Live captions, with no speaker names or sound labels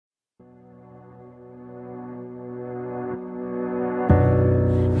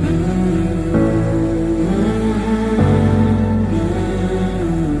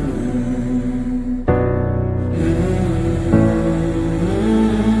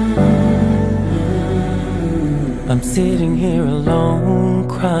I'm sitting here alone,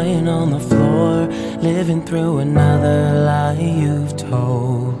 crying on the floor, living through another lie you've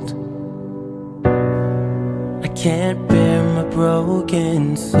told. I can't bear my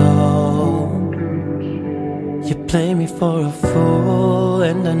broken soul. You play me for a fool,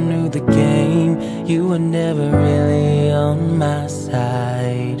 and I knew the game. You were never really on my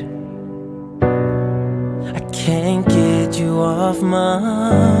side. I can't get you off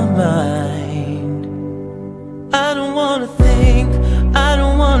my mind. I don't wanna think, I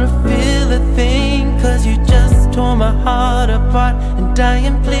don't wanna feel a thing, 'cause you just tore my heart apart and I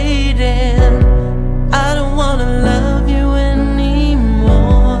am bleeding. I don't wanna love you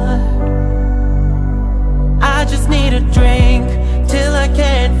anymore. I just need a drink till I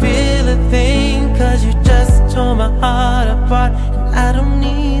can't feel a thing, 'cause you just tore my heart apart and I don't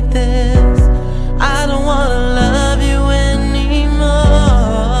need this. I don't wanna love you anymore.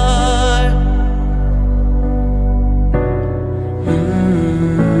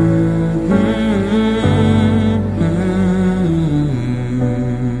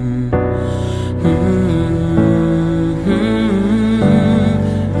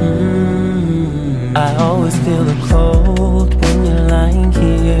 I always feel the cold when you're lying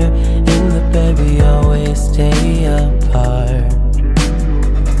here in the bed. We always stay apart.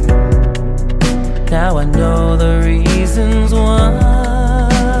 Now I know the reasons why.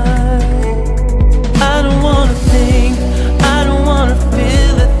 I don't wanna think, I don't wanna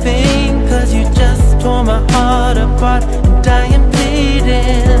feel a thing, 'cause you just tore my heart apart and I am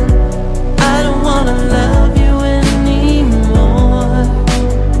bleeding. I don't wanna love you anymore.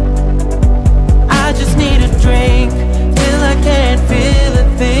 I just need a drink till I can't feel a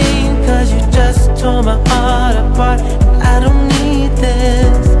thing, 'cause you just tore my heart apart and I don't need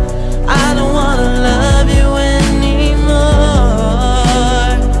this. I don't wanna love you anymore.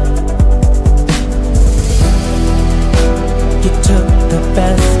 You took the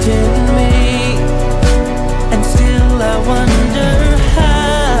best in me, and still I wonder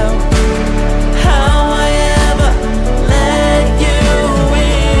how I ever let you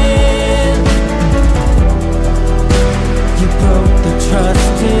in. You broke the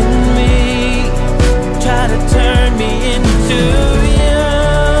trust in me, try to turn me into you.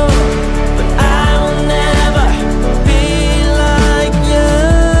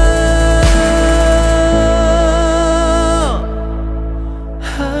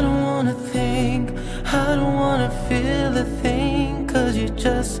 I don't wanna feel a thing, 'cause you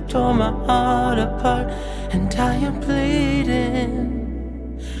just tore my heart apart and I am bleeding.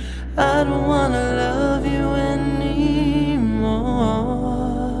 I don't wanna love you anymore.